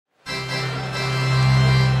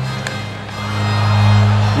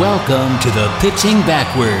Welcome to the Pitching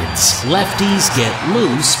Backwards, Lefties Get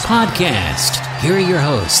Loose podcast. Here are your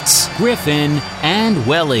hosts, Griffin and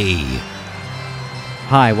Welly.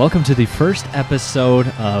 Hi, welcome to the first episode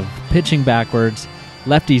of Pitching Backwards,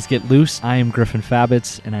 Lefties Get Loose. I am Griffin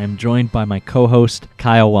Fabitz, and I am joined by my co-host,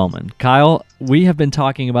 Kyle Wellman. Kyle, we have been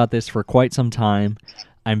talking about this for quite some time.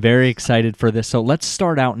 I'm very excited for this. So let's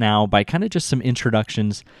start out now by kind of just some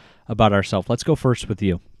introductions about ourselves. Let's go first with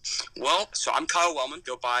you. Well, so I'm Kyle Wellman,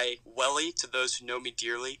 go by Welly to those who know me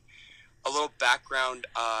dearly. A little background,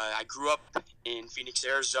 I grew up in Phoenix,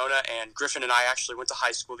 Arizona, and Griffin and I actually went to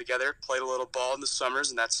high school together, played a little ball in the summers,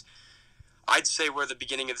 and that's, I'd say, where the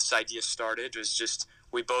beginning of this idea started. It was just,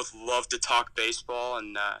 we both loved to talk baseball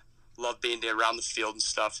and loved being around the field and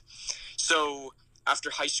stuff. So after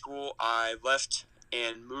high school, I left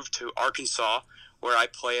and moved to Arkansas, where I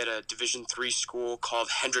play at a Division III school called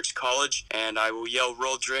Hendrix College, and I will yell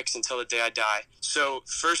Roll Drix until the day I die. So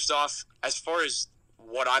first off, as far as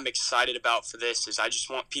what I'm excited about for this is I just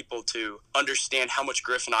want people to understand how much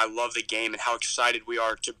Griff and I love the game and how excited we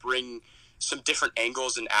are to bring some different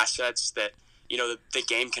angles and assets that, you know, the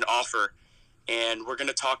game can offer. And we're going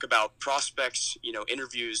to talk about prospects, you know,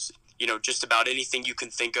 interviews, you know, just about anything you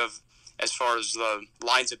can think of as far as the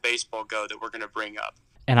lines of baseball go that we're going to bring up.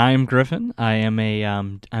 And I am Griffin. I'm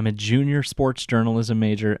a junior sports journalism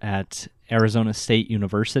major at Arizona State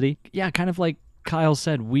University. Yeah, kind of like Kyle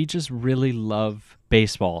said, we just really love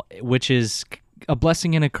baseball, which is a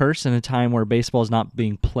blessing and a curse in a time where baseball is not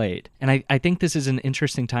being played. And I think this is an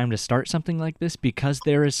interesting time to start something like this because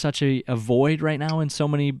there is such a void right now in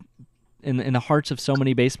the hearts of so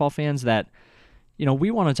many baseball fans that, you know,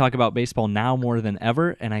 we want to talk about baseball now more than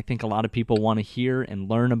ever, and I think a lot of people want to hear and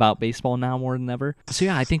learn about baseball now more than ever. So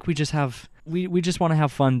yeah, I think we just want to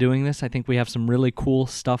have fun doing this. I think we have some really cool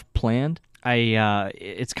stuff planned.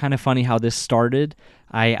 It's kind of funny how this started.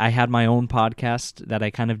 I had my own podcast that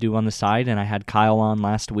I kind of do on the side, and I had Kyle on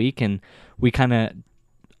last week, and we kind of,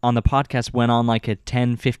 on the podcast, went on like a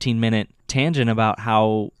 10-15 minute tangent about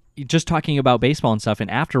how, just talking about baseball and stuff,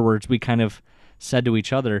 and afterwards we kind of said to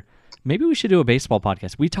each other, maybe we should do a baseball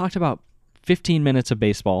podcast. We talked about 15 minutes of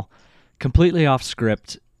baseball, completely off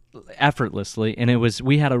script, effortlessly, and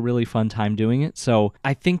we had a really fun time doing it. So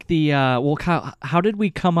I think well, Kyle, how did we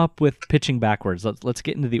come up with Pitching Backwards? Let's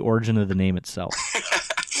get into the origin of the name itself.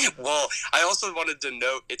 Well, I also wanted to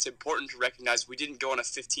note it's important to recognize we didn't go on a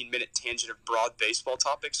 15-minute tangent of broad baseball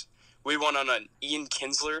topics. We went on an Ian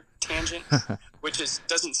Kinsler tangent, which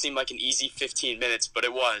doesn't seem like an easy 15 minutes, but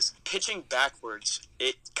it was. Pitching Backwards,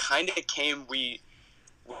 it kind of came, we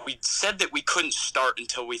said that we couldn't start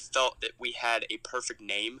until we felt that we had a perfect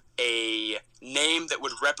name, a name that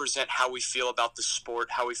would represent how we feel about the sport,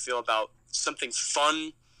 how we feel about something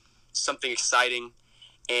fun, something exciting,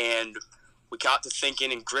 and we got to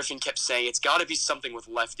thinking, and Griffin kept saying, it's got to be something with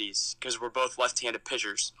lefties, because we're both left-handed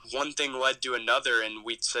pitchers. One thing led to another, and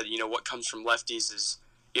we said, you know, what comes from lefties is,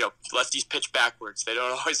 you know, lefties pitch backwards. They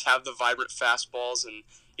don't always have the vibrant fastballs, and,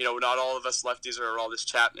 you know, not all of us lefties are Aroldis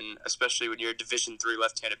Chapman, especially when you're a Division III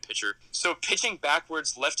left-handed pitcher. So Pitching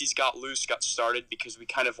Backwards, Lefties Got Loose got started because we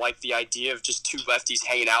kind of liked the idea of just two lefties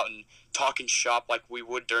hanging out and talking shop like we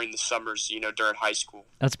would during the summers, you know, during high school.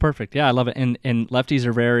 That's perfect. Yeah, I love it. And lefties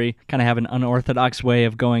are very kind of have an unorthodox way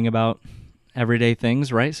of going about everyday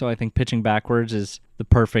things, right? So I think Pitching Backwards is the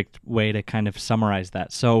perfect way to kind of summarize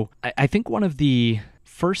that. So I think one of the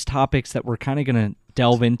first topics that we're kind of going to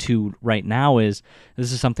delve into right now is,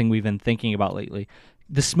 this is something we've been thinking about lately,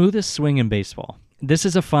 the smoothest swing in baseball. This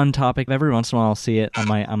is a fun topic. Every once in a while I'll see it on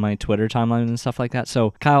my Twitter timeline and stuff like that.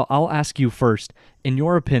 So Kyle, I'll ask you first, in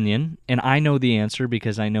your opinion, and I know the answer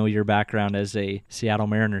because I know your background as a Seattle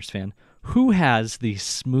Mariners fan, who has the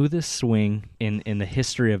smoothest swing in the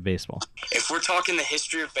history of baseball? If we're talking the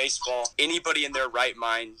history of baseball, anybody in their right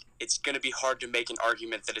mind, it's going to be hard to make an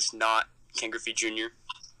argument that it's not Ken Griffey Jr.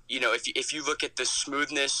 You know, if you look at the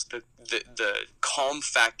smoothness, the calm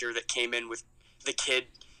factor that came in with the kid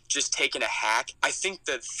just taking a hack, I think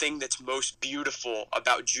the thing that's most beautiful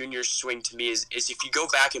about Junior's swing to me is if you go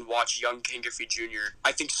back and watch young Ken Griffey Jr.,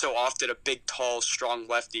 I think so often a big, tall, strong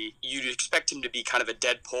lefty, you'd expect him to be kind of a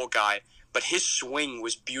dead pull guy, but his swing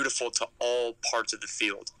was beautiful to all parts of the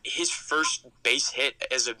field. His first base hit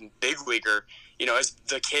as a big leaguer, you know, as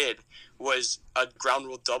the kid, was a ground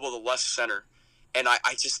rule double to left center. And I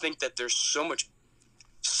just think that there's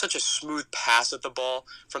such a smooth pass at the ball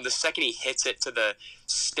from the second he hits it to the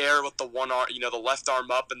stare with the one arm, you know, the left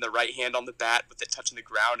arm up and the right hand on the bat with it touching the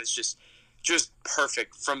ground. It's just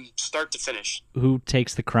perfect from start to finish. Who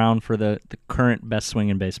takes the crown for the current best swing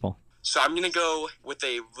in baseball? So I'm going to go with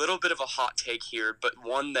a little bit of a hot take here, but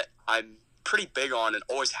one that I'm pretty big on and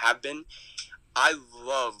always have been. I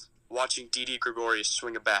love watching Didi Gregorius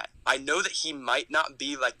swing a bat. I know that he might not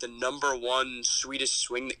be like the number one sweetest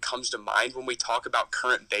swing that comes to mind when we talk about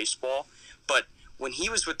current baseball, but when he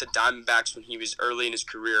was with the Diamondbacks when he was early in his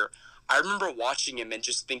career, I remember watching him and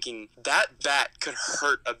just thinking that bat could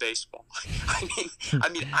hurt a baseball.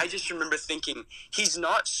 I just remember thinking he's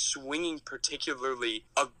not swinging particularly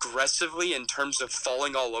aggressively in terms of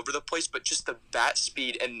falling all over the place, but just the bat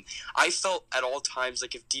speed. And I felt at all times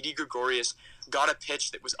like if Didi Gregorius got a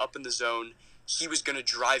pitch that was up in the zone, he was going to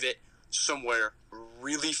drive it somewhere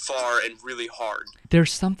really far and really hard.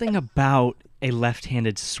 There's something about a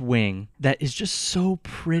left-handed swing that is just so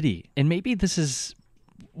pretty. And maybe this is,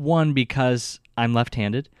 one, because I'm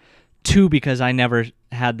left-handed. Two, because I never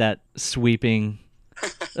had that sweeping,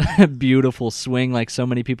 beautiful swing like so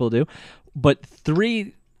many people do. But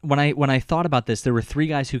three, when I thought about this, there were three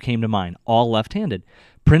guys who came to mind, all left-handed.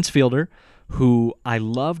 Prince Fielder, who I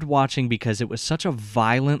loved watching because it was such a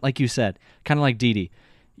violent, like you said, kind of like Didi.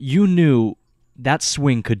 You knew that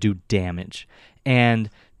swing could do damage. And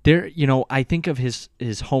there, I think of his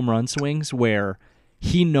home run swings where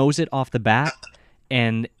he knows it off the bat,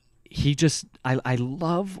 and he just, I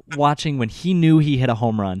love watching when he knew he hit a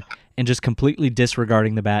home run and just completely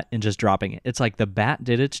disregarding the bat and just dropping it. It's like the bat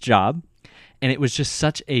did its job, and it was just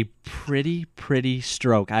such a pretty, pretty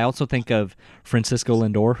stroke. I also think of Francisco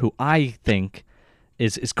Lindor, who I think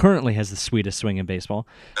is currently has the sweetest swing in baseball.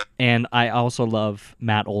 And I also love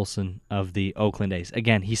Matt Olson of the Oakland A's.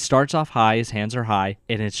 Again, he starts off high, his hands are high,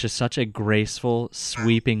 and it's just such a graceful,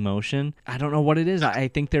 sweeping motion. I don't know what it is. I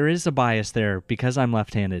think there is a bias there because I'm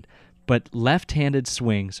left-handed. But left-handed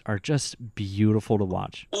swings are just beautiful to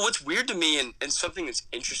watch. Well, what's weird to me and something that's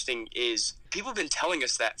interesting is people have been telling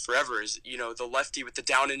us that forever is, the lefty with the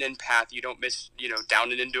down and in path, you don't miss,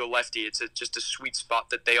 down and into a lefty. It's just a sweet spot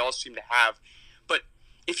that they all seem to have. But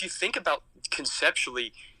if you think about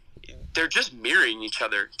conceptually, they're just mirroring each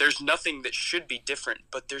other. There's nothing that should be different,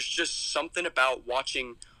 but there's just something about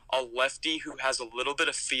watching a lefty who has a little bit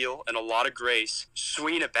of feel and a lot of grace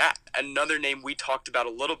swinging a bat. Another name we talked about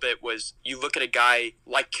a little bit was you look at a guy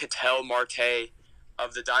like Ketel Marte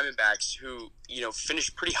of the Diamondbacks who,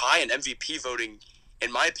 finished pretty high in MVP voting,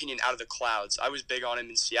 in my opinion, out of the clouds. I was big on him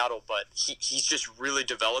in Seattle, but he's just really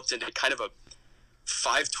developed into kind of a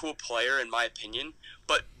five-tool player, in my opinion.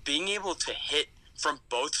 But being able to hit from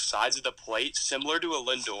both sides of the plate, similar to a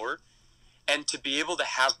Lindor, and to be able to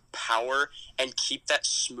have power and keep that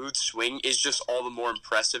smooth swing is just all the more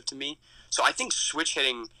impressive to me. So I think switch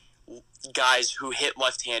hitting guys who hit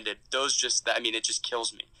left-handed, it just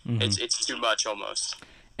kills me. Mm-hmm. It's too much almost.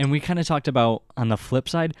 And we kind of talked about on the flip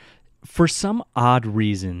side, for some odd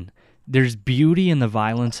reason, there's beauty in the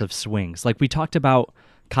violence of swings. Like we talked about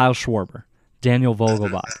Kyle Schwarber, Daniel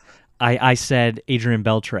Vogelbach. I said Adrian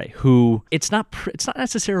Beltre, who it's not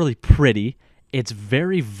necessarily pretty. It's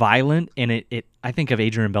very violent, and I think of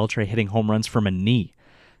Adrian Beltre hitting home runs from a knee.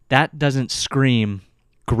 That doesn't scream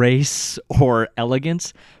grace or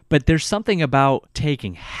elegance, but there's something about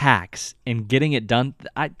taking hacks and getting it done.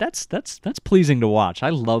 That's pleasing to watch. I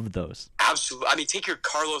love those. Absolutely. Take your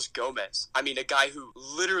Carlos Gomez. A guy who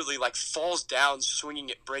literally falls down swinging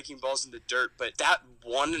at breaking balls in the dirt, but that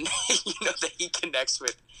one that he connects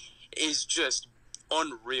with is just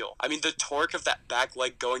unreal. The torque of that back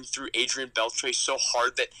leg going through Adrian Beltre so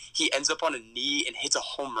hard that he ends up on a knee and hits a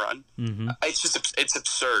home run. Mm-hmm. It's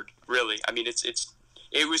absurd, really.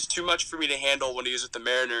 It was too much for me to handle when he was with the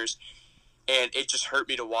Mariners, and it just hurt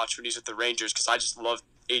me to watch when he was with the Rangers because I just loved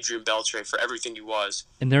Adrian Beltre for everything he was.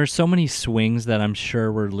 And there are so many swings that I'm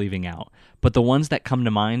sure we're leaving out, but the ones that come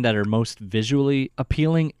to mind that are most visually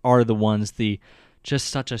appealing are the ones just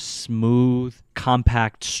such a smooth,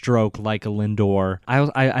 compact stroke like a Lindor.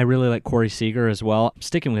 I really like Corey Seager as well.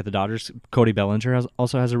 Sticking with the Dodgers, Cody Bellinger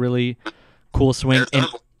also has a really cool swing.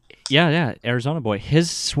 Arizona boy.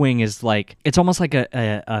 His swing is it's almost like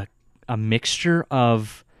a mixture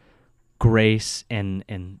of grace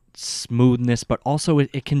and smoothness, but also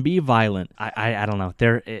it can be violent. I don't know.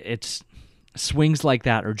 It's swings like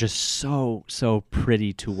that are just so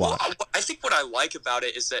pretty to watch. Well, I think what I like about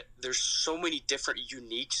it is that there's so many different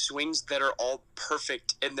unique swings that are all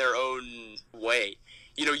perfect in their own way.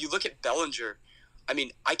 You look at Bellinger.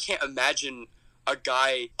 I can't imagine a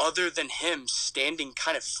guy other than him standing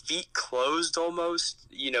kind of feet closed almost,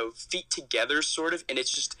 feet together sort of, and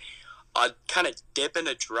it's just a kind of dip and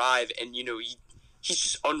a drive, and he's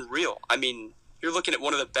just unreal. You're looking at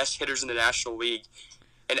one of the best hitters in the National League,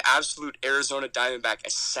 an absolute Arizona Diamondback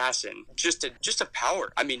assassin. Just a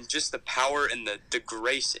power. I mean, just the power and the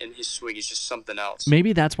grace in his swing is just something else.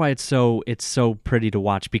 Maybe that's why it's so pretty to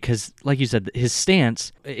watch, because, like you said, his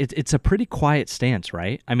stance, it's a pretty quiet stance,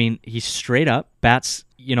 right? I mean, he's straight up, bats,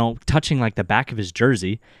 touching like the back of his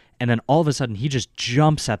jersey, and then all of a sudden he just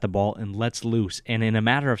jumps at the ball and lets loose. And in a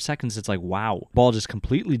matter of seconds, it's like, wow, ball just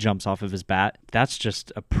completely jumps off of his bat. That's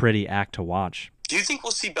just a pretty act to watch. Do you think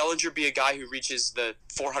we'll see Bellinger be a guy who reaches the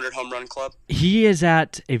 400 home run club? He is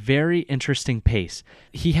at a very interesting pace.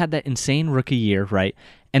 He had that insane rookie year, right?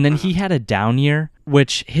 And then he had a down year,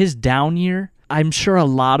 which his down year, I'm sure a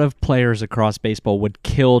lot of players across baseball would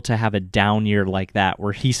kill to have a down year like that,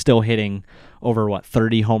 where he's still hitting over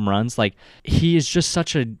 30 home runs. Like, he is just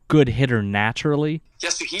such a good hitter naturally. Yeah,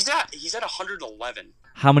 so he's at 111.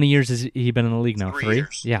 How many years has he been in the league now? 3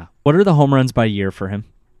 years. Yeah. What are the home runs by year for him?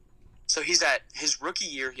 So he's at his rookie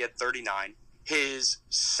year, he had 39. His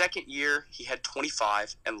second year, he had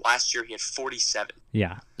 25, and last year he had 47.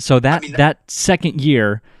 Yeah. So that second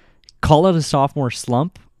year, call it a sophomore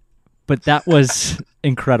slump, but that was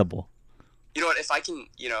incredible. You know what? If I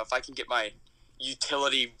can get my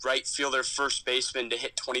utility right fielder, first baseman to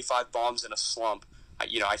hit 25 bombs in a slump,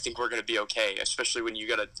 I think we're going to be okay. Especially when you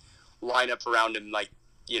got to line up around him like,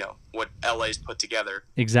 what LA's put together.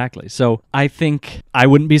 Exactly. So I think I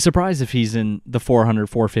wouldn't be surprised if he's in the 400,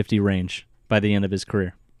 450 range by the end of his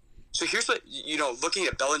career. So here's what, looking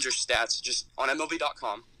at Bellinger's stats just on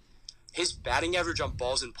MLB.com, his batting average on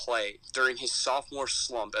balls in play during his sophomore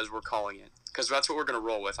slump, as we're calling it, because that's what we're going to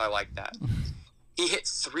roll with. I like that. He hit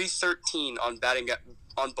 .313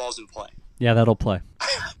 on balls in play. Yeah, that'll play.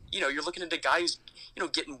 You're looking at a guy who's,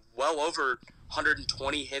 getting well over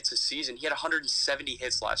 120 hits a season. He had 170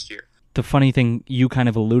 hits last year. The funny thing you kind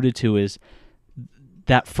of alluded to is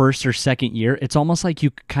that first or second year, it's almost like you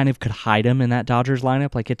kind of could hide him in that Dodgers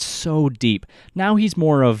lineup. Like, it's so deep. Now he's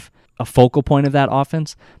more of a focal point of that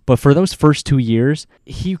offense, but for those first 2 years,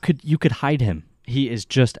 you could hide him. He is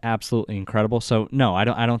just absolutely incredible. So no, I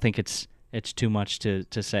don't think it's too much to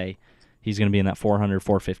say he's going to be in that 400,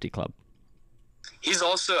 450 club. He's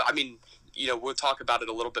also, we'll talk about it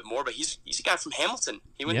a little bit more, but he's a guy from Hamilton.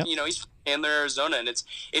 He went, he's from Chandler, Arizona, and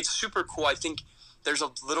it's super cool. I think there's a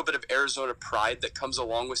little bit of Arizona pride that comes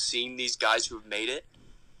along with seeing these guys who have made it,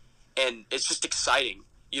 and it's just exciting.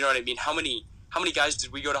 You know what I mean? How many guys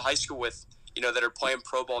did we go to high school with, that are playing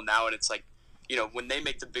pro ball now, and it's like, when they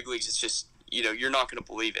make the big leagues, it's just, you're not going to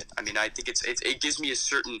believe it. I mean, I think it gives me a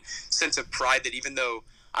certain sense of pride that even though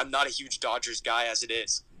I'm not a huge Dodgers guy as it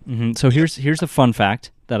is. Mm-hmm. So here's a fun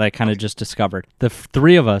fact that I kind of just discovered. The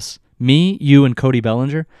three of us, me, you, and Cody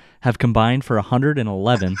Bellinger, have combined for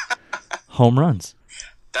 111 home runs.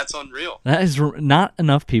 That's unreal. That is not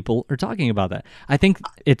enough people are talking about that. I think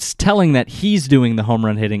it's telling that he's doing the home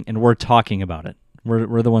run hitting and we're talking about it.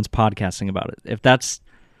 We're the ones podcasting about it.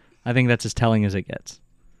 I think that's as telling as it gets.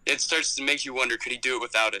 It starts to make you wonder, could he do it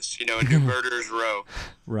without us, in New Murderers Row?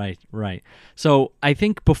 Right. So I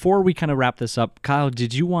think before we kind of wrap this up, Kyle,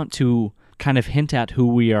 did you want to kind of hint at who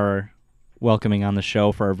we are welcoming on the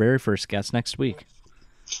show for our very first guest next week?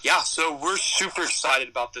 Yeah, so we're super excited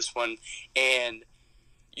about this one. And,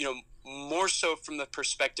 more so from the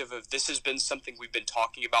perspective of this has been something we've been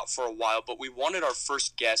talking about for a while, but we wanted our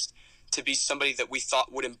first guest to be somebody that we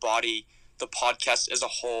thought would embody the podcast as a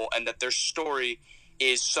whole, and that their story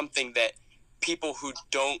is something that people who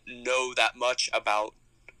don't know that much about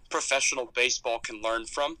professional baseball can learn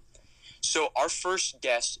from. So our first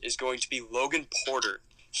guest is going to be Logan Porter.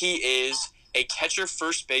 He is a catcher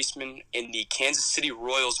first baseman in the Kansas City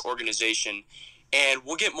Royals organization, and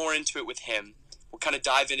we'll get more into it with him. We'll kind of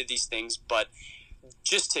dive into these things, but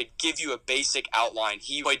just to give you a basic outline,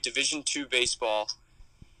 he played Division II baseball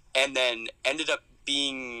and then ended up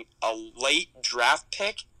being a late draft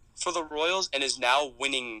pick for the Royals and is now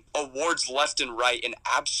winning awards left and right and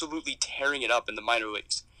absolutely tearing it up in the minor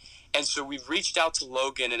leagues. And so we've reached out to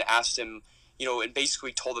Logan and asked him, and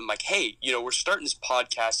basically told him like, hey, we're starting this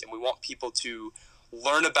podcast and we want people to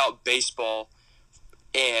learn about baseball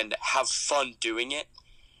and have fun doing it.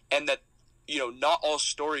 And that, not all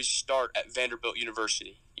stories start at Vanderbilt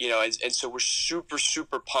University, and so we're super,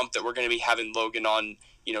 super pumped that we're going to be having Logan on,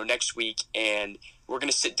 next week, and we're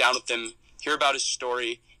going to sit down with him, hear about his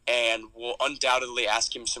story, and we'll undoubtedly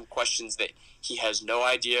ask him some questions that he has no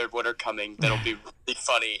idea what are coming. That'll be really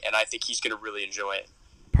funny, and I think he's going to really enjoy it.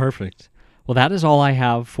 Perfect. Well, that is all I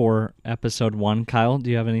have for episode 1. Kyle, do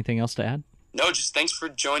you have anything else to add? No, just thanks for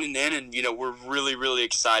joining in, and we're really, really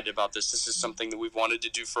excited about this. This is something that we've wanted to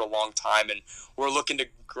do for a long time, and we're looking to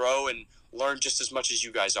grow and learn just as much as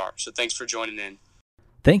you guys are. So thanks for joining in.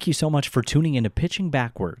 Thank you so much for tuning into Pitching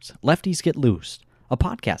Backwards, Lefties Get Loose, a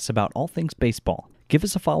podcast about all things baseball. Give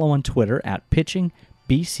us a follow on Twitter at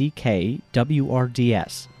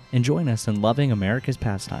PitchingBCKWRDS and join us in loving America's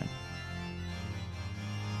pastime.